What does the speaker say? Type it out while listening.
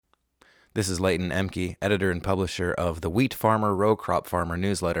This is Leighton Emke, editor and publisher of the Wheat Farmer Row Crop Farmer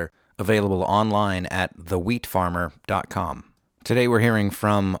newsletter, available online at thewheatfarmer.com. Today we're hearing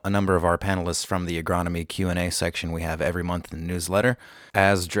from a number of our panelists from the agronomy Q&A section we have every month in the newsletter.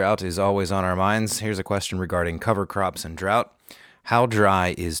 As drought is always on our minds, here's a question regarding cover crops and drought. How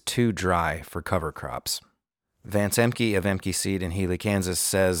dry is too dry for cover crops? Vance Emke of Emke Seed in Healy, Kansas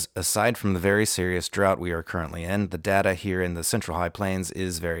says, aside from the very serious drought we are currently in, the data here in the Central High Plains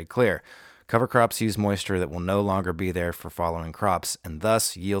is very clear. Cover crops use moisture that will no longer be there for following crops, and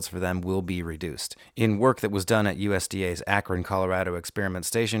thus yields for them will be reduced. In work that was done at USDA's Akron, Colorado experiment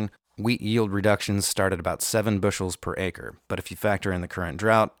station, wheat yield reductions start at about 7 bushels per acre. But if you factor in the current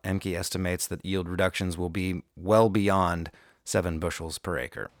drought, Emke estimates that yield reductions will be well beyond 7 bushels per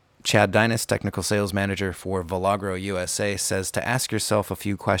acre. Chad Dynas, technical sales manager for Valagro USA, says to ask yourself a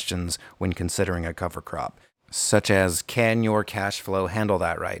few questions when considering a cover crop, such as, can your cash flow handle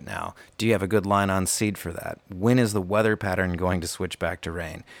that right now? Do you have a good line on seed for that? When is the weather pattern going to switch back to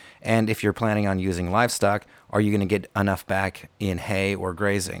rain? And if you're planning on using livestock, are you going to get enough back in hay or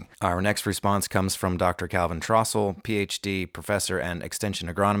grazing? Our next response comes from Dr. Calvin Trossel, PhD, professor and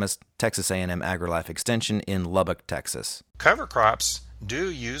extension agronomist, Texas A&M AgriLife Extension in Lubbock, Texas. Cover crops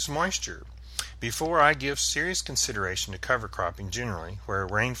do use moisture. Before I give serious consideration to cover cropping generally, where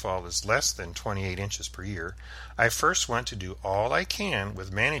rainfall is less than 28 inches per year, I first want to do all I can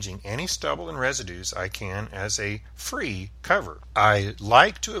with managing any stubble and residues I can as a free cover. I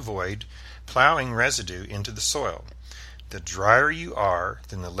like to avoid plowing residue into the soil. The drier you are,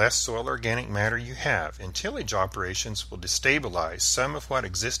 then the less soil organic matter you have, and tillage operations will destabilize some of what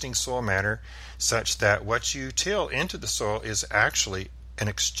existing soil matter, such that what you till into the soil is actually an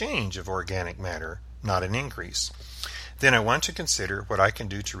exchange of organic matter, not an increase. Then I want to consider what I can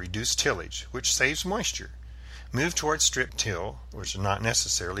do to reduce tillage, which saves moisture. Move towards strip till, which is not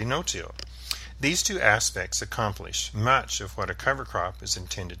necessarily no-till. These two aspects accomplish much of what a cover crop is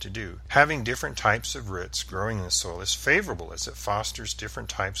intended to do. Having different types of roots growing in the soil is favorable as it fosters different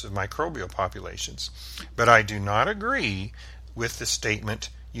types of microbial populations. But I do not agree with the statement,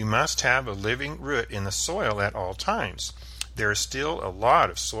 you must have a living root in the soil at all times. There is still a lot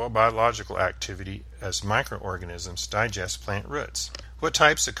of soil biological activity as microorganisms digest plant roots. What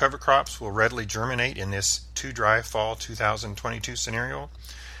types of cover crops will readily germinate in this too dry fall 2022 scenario?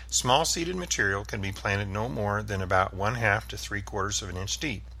 Small seeded material can be planted no more than about 1/2 to 3/4 of an inch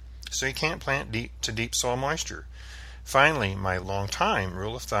deep, so you can't plant deep to deep soil moisture. Finally, my long-time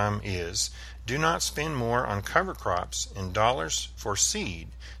rule of thumb is do not spend more on cover crops in dollars for seed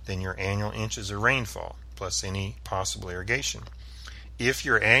than your annual inches of rainfall, plus any possible irrigation. If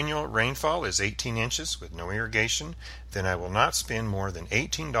your annual rainfall is 18 inches with no irrigation, then I will not spend more than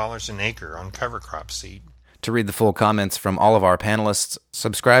 $18 an acre on cover crop seed. To read the full comments from all of our panelists,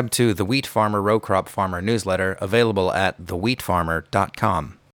 subscribe to the Wheat Farmer Row Crop Farmer newsletter, available at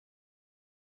thewheatfarmer.com.